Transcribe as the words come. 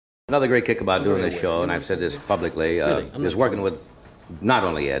Another great kick about doing this show, and I've said this publicly, is working with not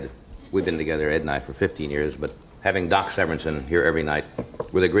only Ed. We've been together, Ed and I, for 15 years, but having Doc Severinsen here every night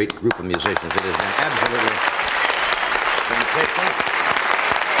with a great group of musicians. It has been absolutely fantastic.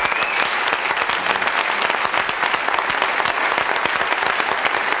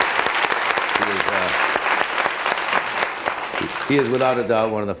 He is without a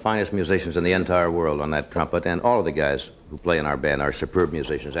doubt one of the finest musicians in the entire world on that trumpet, and all of the guys who play in our band are superb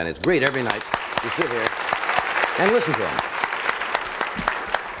musicians, and it's great every night to sit here and listen to them.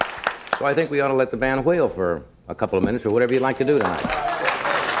 So I think we ought to let the band wail for a couple of minutes or whatever you'd like to do tonight.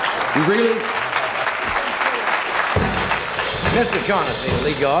 You really? Mr. Shaughnessy will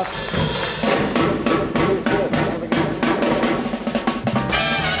lead you off.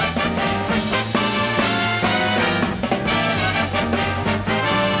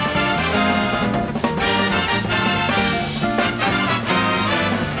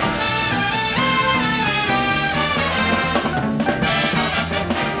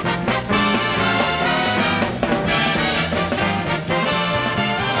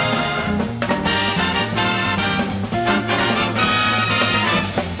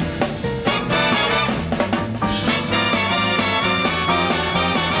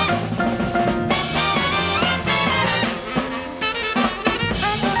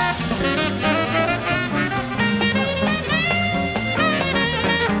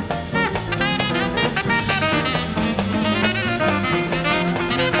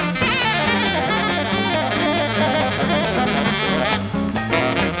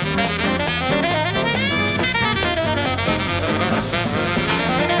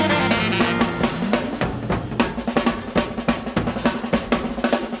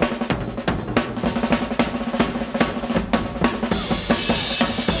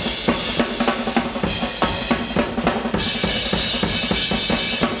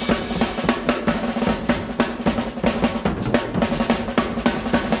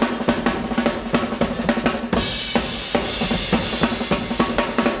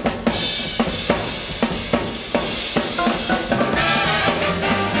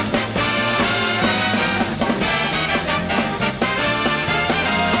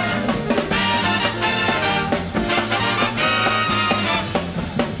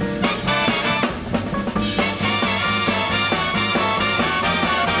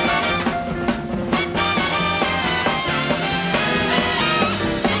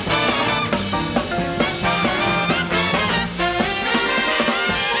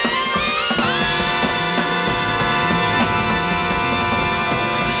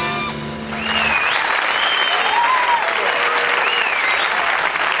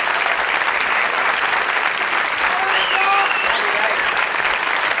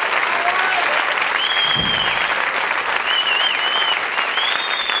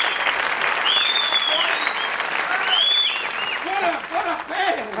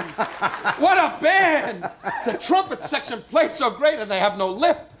 What a band! The trumpet section played so great and they have no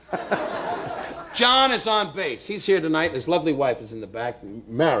lip. John is on bass. He's here tonight and his lovely wife is in the back,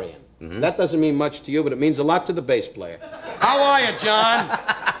 Marion. That doesn't mean much to you, but it means a lot to the bass player. How are you, John?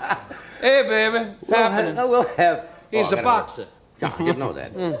 Hey, baby. What's happening? We'll have... He's a boxer. Yeah, you know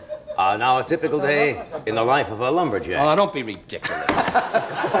that. Now, a typical day in the life of a lumberjack. Oh, don't be ridiculous.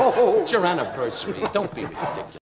 It's your anniversary. Don't be ridiculous.